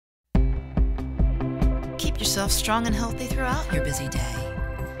keep yourself strong and healthy throughout your busy day.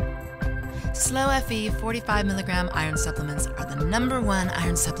 Slowfe 45 milligram iron supplements are the #1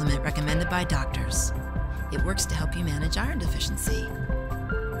 iron supplement recommended by doctors. It works to help you manage iron deficiency.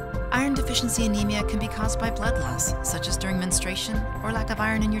 Iron deficiency anemia can be caused by blood loss, such as during menstruation or lack of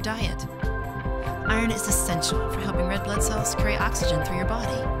iron in your diet. Iron is essential for helping red blood cells carry oxygen through your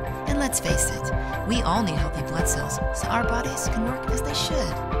body. And let's face it, we all need healthy blood cells so our bodies can work as they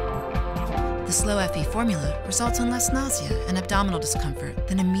should. The Slowfe formula results in less nausea and abdominal discomfort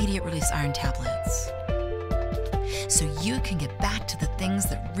than immediate-release iron tablets. So you can get back to the things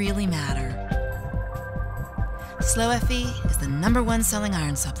that really matter. Slowfe is the #1 selling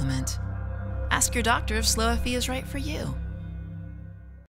iron supplement. Ask your doctor if Slowfe is right for you.